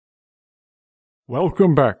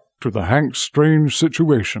Welcome back to the Hank Strange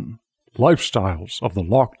Situation, Lifestyles of the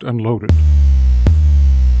Locked and Loaded.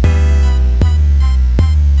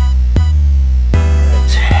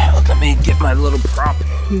 Let me get my little prop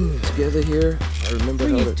together here. I remember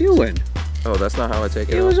What are you doing? Oh, that's not how I take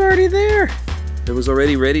it It off. was already there. It was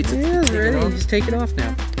already ready to Yeah, it's take ready. it off? Just take it off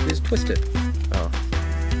now. Just twist it. Oh.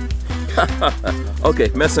 Okay,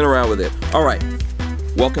 messing around with it. All right.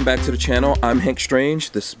 Welcome back to the channel. I'm Hank Strange.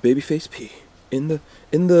 This is Babyface P in the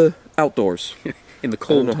outdoors. In the I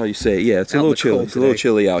cold. don't know how you say it. Yeah, it's a Out in little the chilly. cold It's a little today.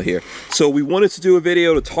 chilly out here. So we wanted to do a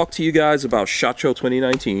video to talk to you guys about SHOT Show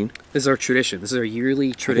 2019. This is our tradition. This is our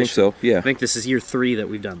yearly tradition. I think so, yeah. I think this is year 3 that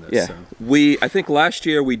we've done this. Yeah, So. I think last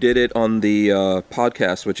year we did it on the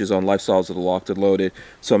podcast, which is on Lifestyles of the Locked and Loaded.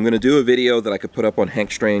 So I'm going to do a video that I could put up on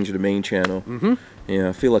Hank Strange, the main channel. Mm-hmm. Yeah,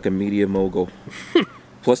 I feel like a media mogul.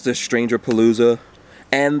 Plus there's Stranger Palooza,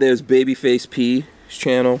 and there's Babyface P's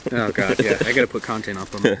channel. Oh god, yeah. I gotta put content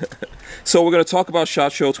up on it. So we're going to talk about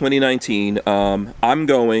SHOT Show 2019. I'm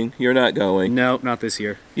going. You're not going. No, not this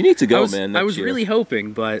year. You need to go, I was, man. I next was year. really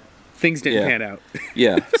hoping, but things didn't Yeah. pan out.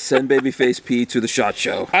 Yeah, send Babyface P to the SHOT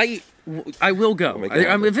Show. I will go. Make it I'm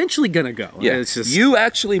happen. eventually gonna go. Yeah, It's just, you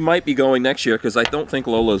actually might be going next year because I don't think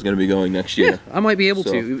Lola is going to be going next year. I might be able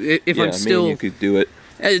So, to if yeah, I'm still. me and you could do it.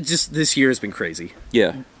 Just this year has been crazy.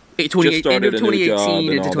 Yeah. End Just of started a new job 2018 and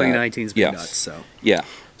into all 2019 has that. been Yes. nuts. So Yeah.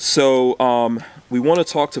 So we want to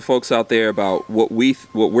talk to folks out there about what we're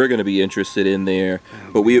going to be interested in there,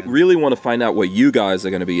 but we really want to find out what you guys are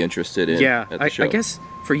going to be interested in. yeah, at the show. I guess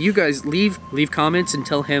for you guys, leave comments and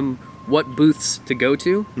tell him what booths to go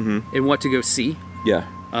to and what to go see. Yeah.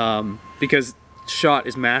 Because SHOT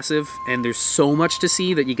is massive and there's so much to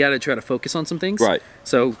see that you got to try to focus on some things. Right.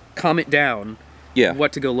 So comment down Yeah.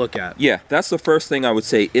 what to go look at. Yeah, that's the first thing I would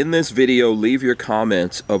say. In this video, leave your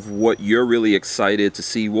comments of what you're really excited to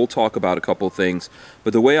see. We'll talk about a couple things.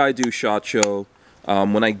 But the way I do SHOT Show,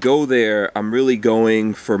 when I go there, I'm really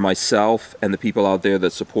going for myself and the people out there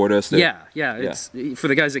that support us. Yeah. It's for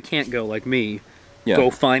the guys that can't go like me. Yeah.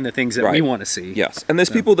 Go find the things that we Right. want to see. Yes, and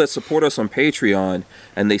there's people that support us on Patreon,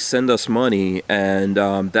 and they send us money, and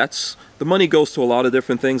the money goes to a lot of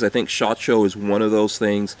different things. I think SHOT Show is one of those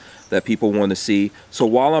things that people want to see. So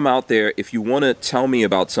while I'm out there, if you want to tell me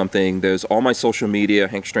about something, there's all my social media,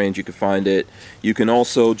 Hank Strange, you can find it. You can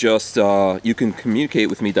also just, you can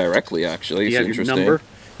communicate with me directly, actually. You It's have your interesting. number?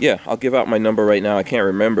 Yeah, I'll give out my number right now. I can't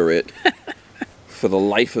remember it. For the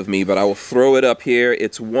life of me, but I will throw it up here.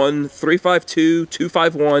 It's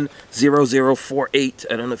 1-352-251-0048.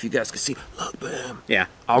 I don't know if you guys can see. Look, bam. Yeah.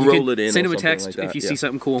 I'll You roll can it in Send or him a something text like that, if you yeah. see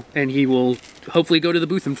something cool, and he will hopefully go to the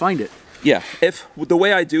booth and find it. Yeah, if the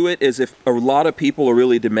way I do it is if a lot of people are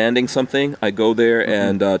really demanding something, I go there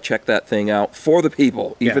and check that thing out for the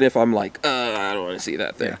people, even if I'm like, I don't want to see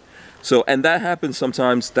that thing. Yeah. So, and that happens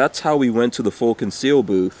sometimes. That's how we went to the full conceal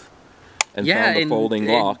booth and found the folding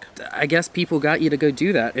Glock. I guess people got you to go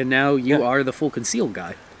do that, and now you are the full concealed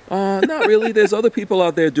guy. Not really. There's other people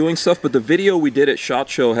out there doing stuff, but the video we did at SHOT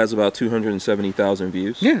Show has about 270,000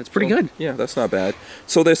 views. Yeah, it's pretty good. Yeah, that's not bad.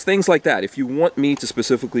 So there's things like that. If you want me to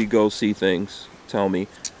specifically go see things, tell me.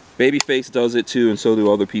 Babyface does it too, and so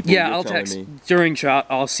do other people. Yeah, You're I'll telling text me. during SHOT.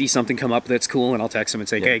 I'll see something come up that's cool, and I'll text him and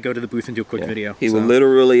say, "Hey, go to the booth and do a quick video." He will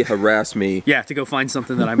literally harass me. Yeah, to go find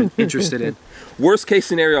something that I'm interested in. Worst case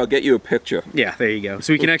scenario, I'll get you a picture. Yeah, there you go.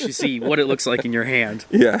 So we can actually see what it looks like in your hand.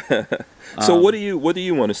 Yeah. So what do you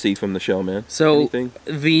want to see from the show, man? So Anything?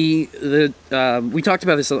 we talked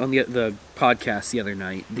about this on the podcast the other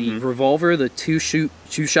night. The revolver, the two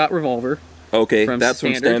shot revolver. Okay, from that's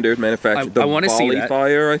from Standard Manufacturer. I wanna see that.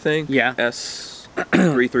 Fire, I think. Yeah.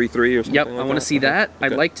 S333 or something. Yep, like I want to that. see that. Okay.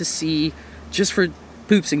 I'd like to see, just for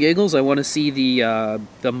poops and giggles, I want to see the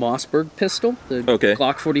Mossberg pistol, the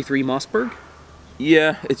Glock 43 Mossberg.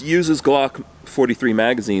 Yeah, it uses Glock 43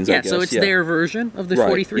 magazines. Yeah, I guess. so it's their version of the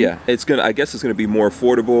 43. Yeah, it's gonna. I guess it's gonna be more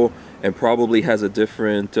affordable and probably has a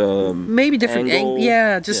different. Maybe different angle.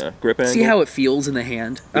 Yeah, just grip see angle. how it feels in the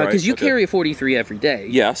hand. Because you carry a 43 every day.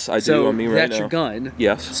 Yes, I do so on me right that's now. your gun.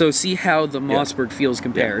 Yes. So see how the Mossberg feels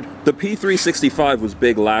compared. The P365 was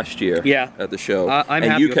big last year. Yeah. At the show. I'm and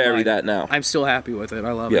happy you with carry mine. that now. I'm still happy with it.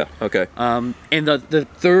 I love it. Yeah. Okay. And the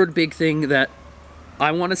third big thing that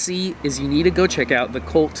I want to see is you need to go check out the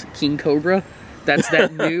Colt King Cobra. That's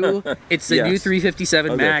that new. It's the new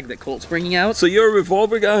 357 mag that Colt's bringing out. So you're a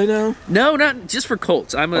revolver guy now? No, not just for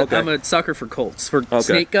Colts. I'm a sucker for Colts for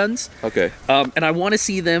snake guns. Okay. And I want to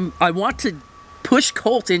see them. I want to push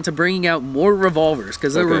Colt into bringing out more revolvers,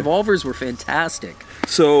 because the revolvers were fantastic.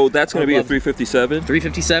 So that's going to be a 357?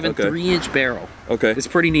 357, 3-inch barrel. Okay. It's a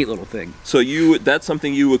pretty neat little thing. So that's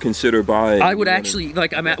something you would consider buying? I would actually,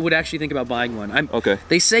 would actually think about buying one. Okay.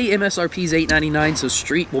 They say MSRP is $899, so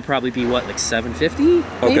street will probably be, what, like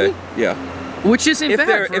 $750? Okay, yeah. Which isn't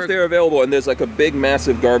bad. If they're available, and there's like a big,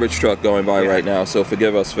 massive garbage truck going by right now, so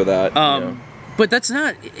forgive us for that. But that's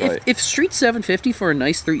not, if street $750 for a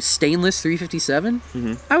nice stainless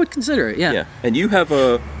 357, I would consider it. Yeah. And you have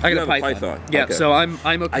a Python. Yeah. Okay. So I'm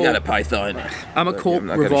a Colt. I got a Python. I'm a Colt I'm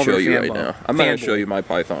not revolver show you fanboy. right now. I'm not gonna show you my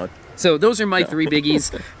Python. So those are my 3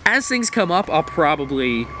 biggies. As things come up, I'll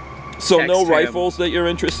probably. So no rifles that you're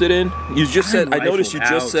interested in? You just said. I noticed you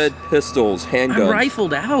just said pistols, handguns. I'm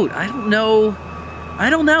rifled out. I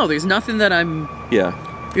don't know. There's nothing that I'm. Yeah.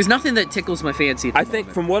 There's nothing that tickles my fancy. I think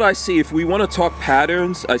from what I see, if we want to talk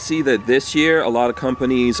patterns, I see that this year a lot of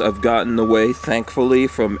companies have gotten away, thankfully,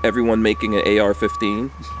 from everyone making an AR-15.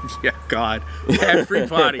 Yeah, God.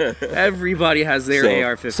 Everybody has their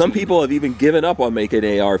AR-15. Some people have even given up on making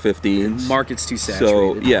AR-15s. Market's too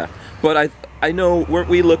saturated. So, yeah. But I know, weren't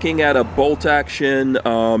we looking at a bolt action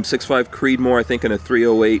 6.5 Creedmoor, I think, and a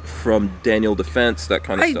 308 from Daniel Defense, that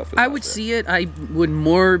kind of stuff? I would see it. I would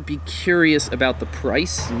more be curious about the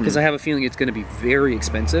price, because I have a feeling it's going to be very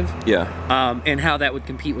expensive. Yeah. And how that would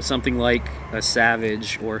compete with something like a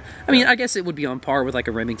Savage, or, I mean, I guess it would be on par with like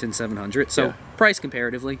a Remington 700. So price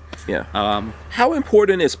comparatively. Yeah. How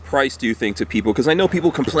important is price, do you think, to people? Because I know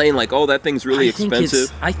people complain like, oh, that thing's really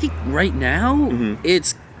expensive. I think right now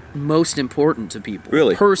it's most important to people.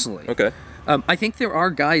 Really? Personally. Okay. I think there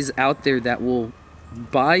are guys out there that will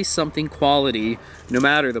buy something quality no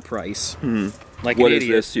matter the price. Like what an is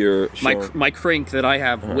idiot. this you're showing? My crank that I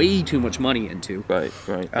have way too much money into. Right.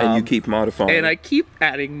 And you keep modifying. And I keep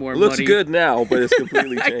adding more money. Looks good now, but it's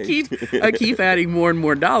completely changed. I keep adding more and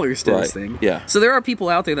more dollars to this thing. Yeah. So there are people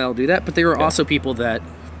out there that'll do that, but there are also people that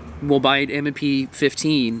will buy an M&P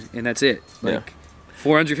 15 and that's it. Like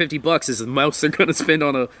 $450 is the most they're going to spend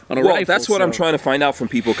on a rifle. Well, that's what I'm trying to find out from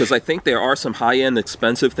people, because I think there are some high-end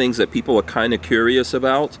expensive things that people are kind of curious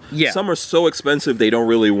about. Yeah. Some are so expensive they don't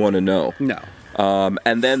really want to know. No.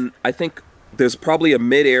 And then I think there's probably a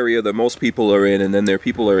mid area that most people are in, and then there are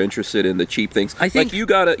people who are interested in the cheap things. I think like you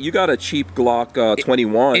got a cheap Glock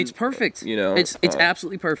 21. It's perfect. You know, it's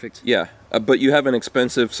absolutely perfect. Yeah, but you have an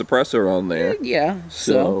expensive suppressor on there. Yeah,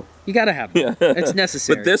 so you gotta have it. It's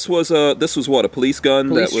necessary. But this was what, a police gun?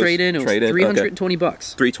 Police trade-in. It was $320.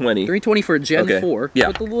 $320. $320 for a Gen 4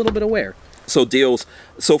 with a little bit of wear. So deals.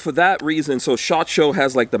 So for that reason, so SHOT Show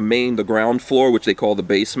has like the ground floor, which they call the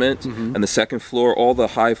basement, and the second floor, all the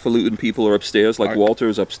highfalutin people are upstairs, like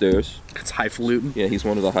Walter's upstairs. That's highfalutin. Yeah, he's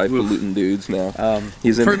one of the highfalutin dudes now.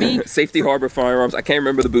 He's in Safety Harbor Firearms. I can't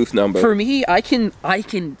remember the booth number. For me, I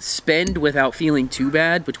can spend without feeling too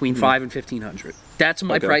bad between $500 and $1,500. That's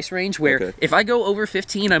my price range, where if I go over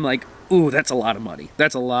 15, I'm like, ooh, that's a lot of money.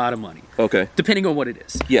 That's a lot of money. Okay. Depending on what it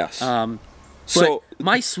is. Yes. So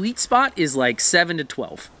my sweet spot is like $700 to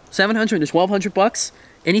 $1,200. $700 to $1,200.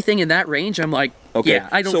 Anything in that range, I'm like, yeah,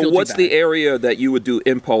 I don't feel too bad. So what's the area that you would do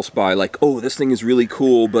impulse buy? Like, oh, this thing is really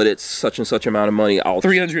cool, but it's such and such amount of money.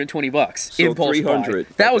 $320. So impulse 300.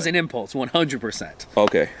 buy. That was an impulse, 100%.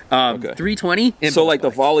 Okay. $320. Impulse so like the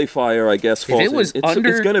volley fire, I guess. Falls if it was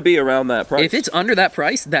it's going to be around that price. If it's under that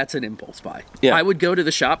price, that's an impulse buy. Yeah. I would go to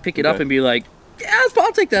the shop, pick it up, and be like, yeah,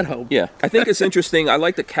 I'll take that home. Yeah, I think it's interesting. I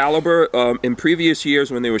like the caliber. In previous years,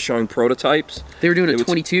 when they were showing prototypes, they were doing a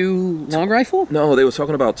 22 long rifle. No, they were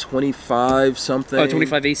talking about 25 something. Oh,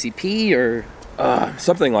 25 ACP or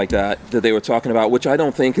something like that they were talking about, which I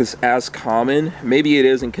don't think is as common. Maybe it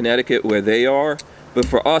is in Connecticut where they are. But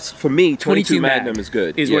for us, for me, 22 Magnum is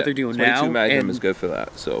good. Is what they're doing 22 now. 22 Magnum is good for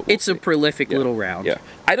that. So it's a prolific little round. Yeah.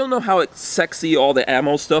 I don't know how sexy all the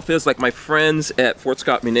ammo stuff is. Like my friends at Fort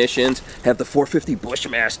Scott Munitions have the 450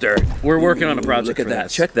 Bushmaster. We're working on a project. Look at that.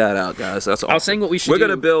 This. Check that out, guys. That's awesome. I was saying what we should. We're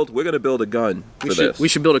gonna build a gun for this. We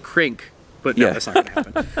should build a crank, but no, that's not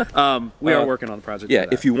gonna happen. We are working on the project. Yeah.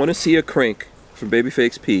 If you want to see a crank from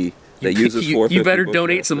Babyface P. That uses 450 you better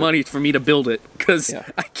donate some money for me to build it, because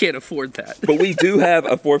I can't afford that. But we do have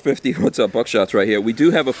a 450. What's up, Buckshot's right here. We do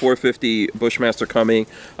have a 450 Bushmaster coming.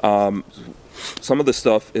 Some of the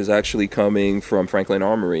stuff is actually coming from Franklin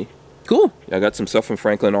Armory. Cool. I got some stuff from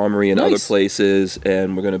Franklin Armory and other places,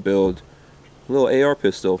 and we're gonna build a little AR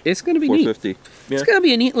pistol. It's gonna be 450. neat. Yeah. It's gonna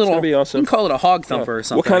be a neat little. It's gonna be awesome. You can call it a hog thumper or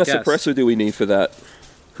something. What kind of suppressor do we need for that?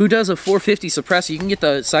 Who does a 450 suppressor? You can get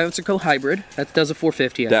the Silencer Co. Hybrid. That does a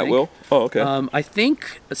 450, I think. That will? Oh, okay. I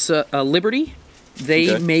think it's a Liberty.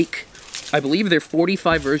 They make I believe their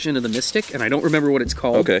 45 version of the Mystic, and I don't remember what it's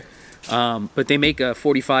called. Okay. But they make a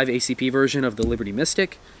 45 ACP version of the Liberty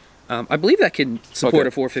Mystic. I believe that can support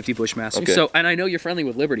a 450 Bushmaster. Okay. So, and I know you're friendly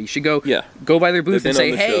with Liberty. You should go by their booth They've and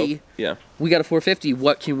say, hey, we got a 450.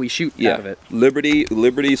 What can we shoot out of it?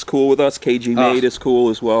 Liberty's cool with us. KG Made is cool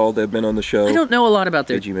as well. They've been on the show. I don't know a lot about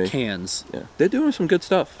their cans. Yeah, they're doing some good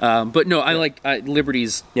stuff. But no, I like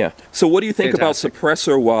Liberty's. Yeah. So what do you think about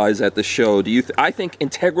suppressor-wise at the show? Do you? I think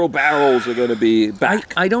integral barrels are going to be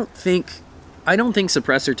back. I don't think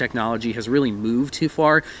suppressor technology has really moved too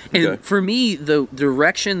far. And for me, the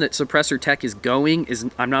direction that suppressor tech is going is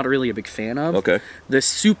I'm not really a big fan of. Okay. The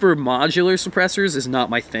super modular suppressors is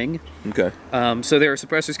not my thing. Okay. So there are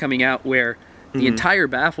suppressors coming out where the entire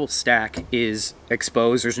baffle stack is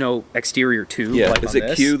exposed. There's no exterior tube. Yeah. Like is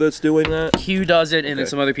it Q that's doing that? Q does it, and then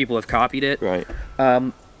some other people have copied it. Right.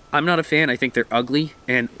 I'm not a fan. I think they're ugly,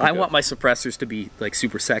 and I want my suppressors to be like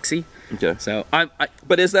super sexy. Okay. So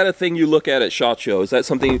But is that a thing you look at SHOT Show? Is that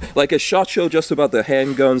something like a SHOT Show just about the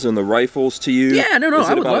handguns and the rifles to you? Yeah, no. Is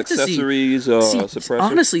it I would about love accessories, to see. suppressors?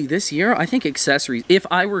 Honestly, this year I think accessories. If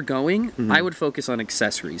I were going, I would focus on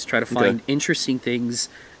accessories. Try to find interesting things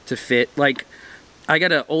to fit. Like, I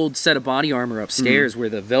got an old set of body armor upstairs where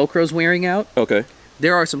the Velcro's wearing out. Okay.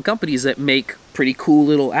 There are some companies that make pretty cool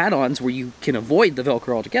little add-ons where you can avoid the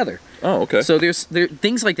Velcro altogether. Oh, okay. So there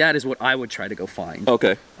things like that is what I would try to go find.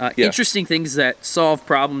 Okay. Interesting things that solve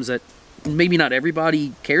problems that maybe not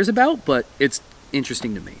everybody cares about, but it's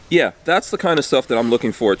interesting to me. Yeah, that's the kind of stuff that I'm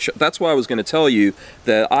looking for. That's why I was going to tell you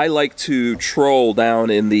that I like to troll down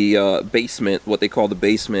in the basement, what they call the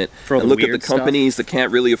basement, and look at the companies that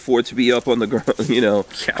can't really afford to be up on the ground,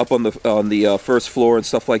 up on the first floor and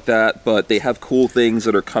stuff like that. But they have cool things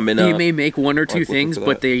that are coming up. They may make one or two things,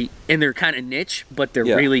 but they're kind of niche, but they're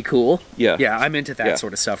really cool. Yeah, I'm into that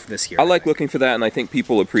sort of stuff this year. I like looking for that, and I think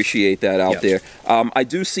people appreciate that out there. I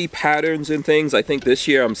do see patterns in things. I think this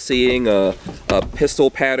year I'm seeing a pistol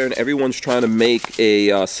pattern. Everyone's trying to make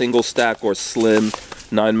a single stack or slim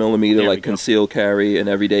 9mm like concealed carry and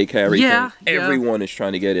everyday carry. Yeah, everyone is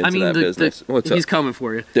trying to get into that business. What's up? He's coming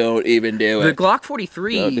for you. Don't even do it. The it. Glock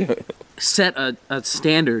 43 set a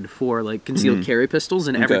standard for like concealed carry pistols,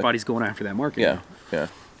 and everybody's going after that market. Yeah.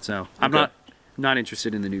 So I'm not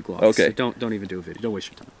interested in the new Glocks. Okay. So don't even do a video. Don't waste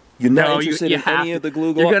your time. You're not interested in any of the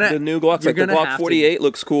new Glocks? Like the Glock 48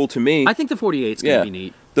 looks cool to me. I think the 48's going to be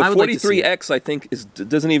neat. The 43X, I think,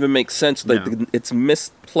 doesn't even make sense. Like it's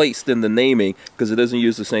misplaced in the naming because it doesn't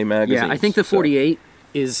use the same magazine. Yeah, I think the 48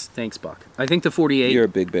 is... Thanks, Buck. I think the 48... You're a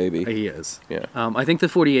big baby. He is. Yeah. I think the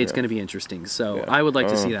 48 is going to be interesting, so I would like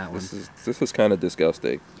to see that one. This is kind of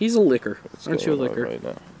disgusting. He's a licker. Aren't you a licker? Right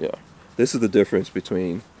now. Yeah. This is the difference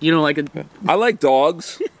between... You don't like a... I like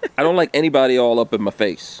dogs. I don't like anybody all up in my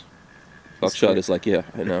face. Buckshot is like, yeah,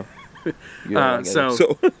 I know.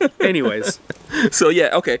 Anyways. So, yeah,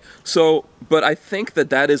 okay. So, but I think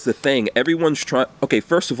that is the thing. Everyone's trying... Okay,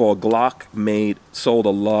 first of all, Glock sold a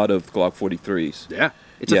lot of Glock 43s. Yeah.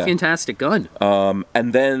 It's a fantastic gun.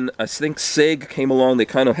 And then I think SIG came along. They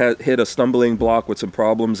kind of hit a stumbling block with some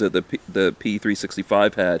problems that the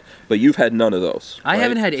P365 had. But you've had none of those. I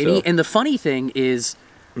haven't had any. And the funny thing is,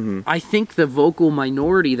 I think the vocal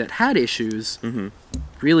minority that had issues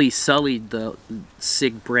really sullied the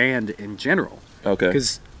SIG brand in general. Okay.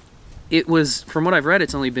 Because it was, from what I've read,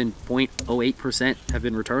 it's only been 0.08% have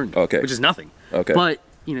been returned. Okay. Which is nothing. Okay. But,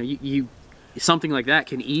 you something like that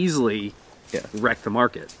can easily... wreck the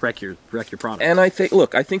market, wreck your product. And I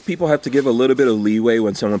think people have to give a little bit of leeway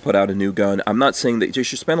when someone put out a new gun. I'm not saying that you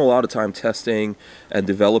should spend a lot of time testing and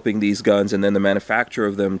developing these guns, and then the manufacturer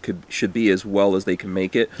of them should be as well as they can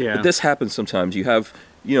make it. Yeah. But this happens sometimes. You have,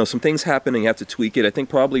 some things happen and you have to tweak it. I think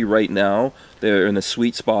probably right now they're in a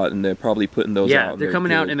sweet spot and they're probably putting those out. Yeah, they're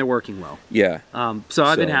coming out and they're working well. Yeah. So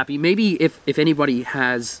I've been happy. Maybe if anybody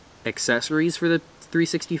has accessories for the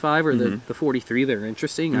 365 or the 43 that are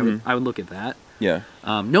interesting, I would look at that. Yeah.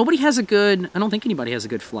 Nobody has I don't think anybody has a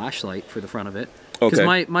good flashlight for the front of it.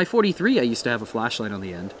 Because my 43, I used to have a flashlight on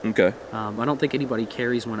the end. Okay. I don't think anybody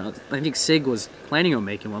carries one. I think SIG was planning on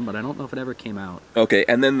making one, but I don't know if it ever came out. Okay,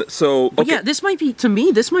 and then But yeah, this might be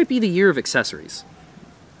the year of accessories.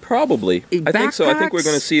 Probably. I think so. I think we're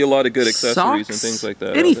going to see a lot of good accessories and things like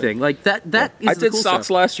that. Anything like that. Is I did cool socks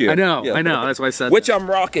stuff. last year. I know. That's why I said Which I'm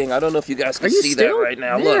rocking. I don't know if you guys can see that right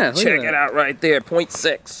now. Look, check it out right there.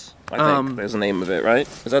 0.6. I think there's the name of it, right?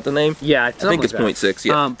 Is that the name? Yeah, I think it's 0.6.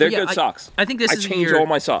 Yeah, they're good socks. I think this is change all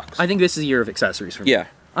my socks. I think this is a year of accessories for me. Yeah.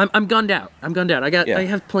 I'm gunned out. I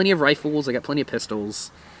have plenty of rifles. I got plenty of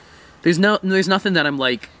pistols. There's nothing that I'm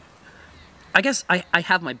like. I guess I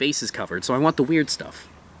have my bases covered, so I want the weird stuff.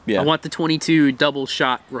 I want the 22 double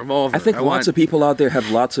shot revolver. I think lots of people out there have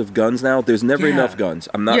lots of guns now. There's never enough guns.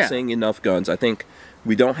 I'm not saying enough guns. I think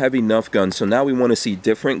we don't have enough guns, so now we want to see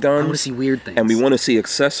different guns. I want to see weird things. And we want to see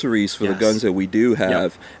accessories for the guns that we do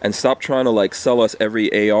have, and stop trying to like sell us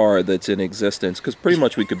every AR that's in existence, because pretty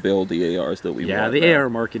much we could build the ARs that we want. Yeah, the AR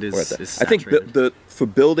market is I think for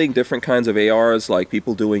building different kinds of ARs, like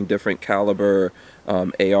people doing different caliber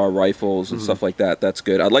AR rifles and stuff like that, that's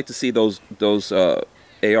good. I'd like to see those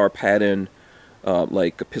AR pattern,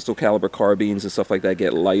 like pistol caliber carbines and stuff like that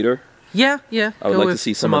get lighter. Yeah. I would like to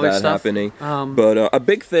see some of that happening. But a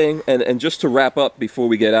big thing, and just to wrap up before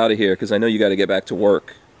we get out of here, because I know you got to get back to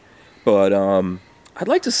work, but I'd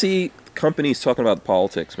like to see companies talking about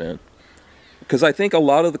politics, man. Because I think a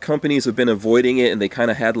lot of the companies have been avoiding it, and they kind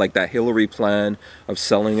of had like that Hillary plan of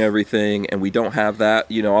selling everything, and we don't have that.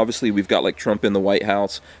 You know, obviously we've got like Trump in the White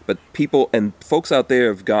House, but people and folks out there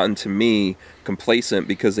have gotten, to me, complacent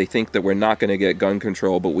because they think that we're not going to get gun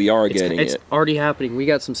control, but we are getting it. It's already happening. We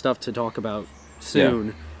got some stuff to talk about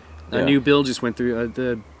soon. A new bill just went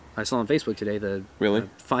through. I saw on Facebook today.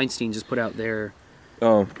 Feinstein just put out their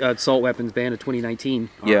assault weapons ban of 2019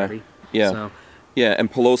 already. Yeah,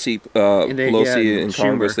 and Pelosi in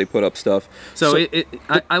Congress, they put up stuff. So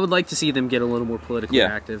I would like to see them get a little more politically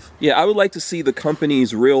active. Yeah, I would like to see the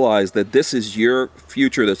companies realize that this is your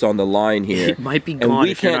future that's on the line here. It might be gone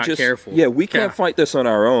if you're not careful. Yeah, we can't fight this on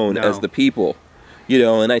our own as the people. You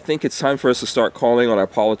know, and I think it's time for us to start calling on our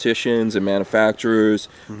politicians and manufacturers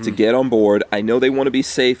to get on board. I know they want to be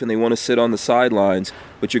safe and they want to sit on the sidelines,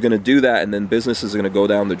 but you're going to do that and then business is going to go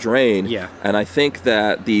down the drain. Yeah. And I think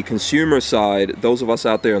that the consumer side, those of us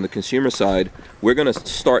out there on the consumer side, we're going to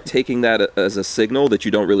start taking that as a signal that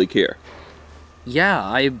you don't really care. Yeah,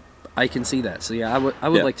 I can see that. So yeah, I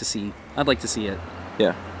would like to see. I'd like to see it.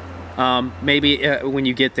 Yeah. Maybe when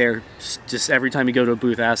you get there, just every time you go to a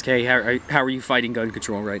booth, ask, hey, how are you fighting gun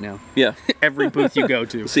control right now? Yeah. Every booth you go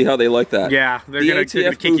to. See how they like that. Yeah, they're going to kick you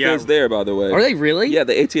out. The ATF booth is there, by the way. Are they really? Yeah,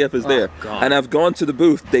 the ATF is there. God. And I've gone to the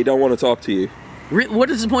booth. They don't want to talk to you. What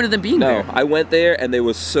is the point of them being there? No, I went there and they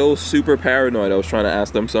were so super paranoid. I was trying to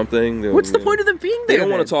ask them something. What's the point of them being there? They don't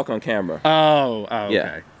want to talk on camera. Oh, okay.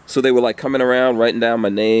 Yeah. So they were like coming around, writing down my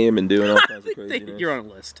name and doing all kinds of craziness. You're on a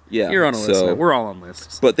list. Yeah. You're on a list. So, we're all on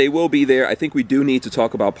lists. But they will be there. I think we do need to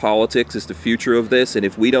talk about politics as the future of this. And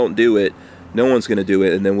if we don't do it, no one's going to do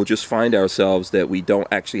it. And then we'll just find ourselves that we don't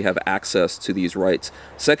actually have access to these rights.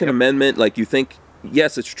 Second Amendment, like you think,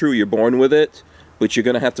 yes, it's true, you're born with it, but you're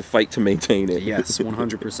going to have to fight to maintain it. Yes,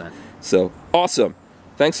 100%. So, awesome.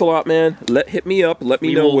 Thanks a lot, man. Hit me up. Let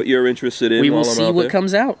me know what you're interested in. We will see what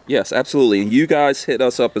comes out. Yes, absolutely. And you guys hit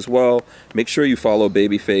us up as well. Make sure you follow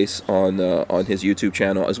Babyface on his YouTube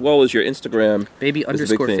channel, as well as your Instagram.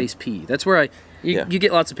 Baby_face_P. That's where you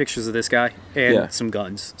get lots of pictures of this guy and some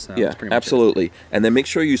guns. So yeah, absolutely. And then make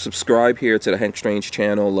sure you subscribe here to the Hank Strange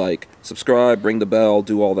channel. Like, subscribe, ring the bell,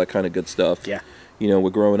 do all that kind of good stuff. Yeah. You know,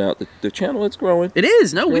 we're growing out. The channel, it's growing. It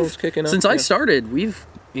is. No, it's kicking up. Since I started, we've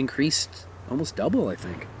increased almost double, I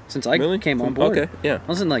think, since I came on board. Okay, yeah. I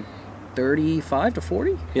was in like 35 to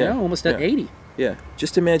 40. Yeah, almost at 80. Yeah,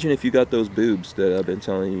 just imagine if you got those boobs that I've been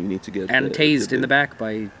telling you need to get. And tased in the back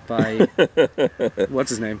by what's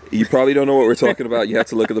his name? You probably don't know what we're talking about. You have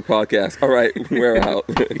to look at the podcast. All right, we're out.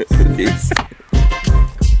 Peace.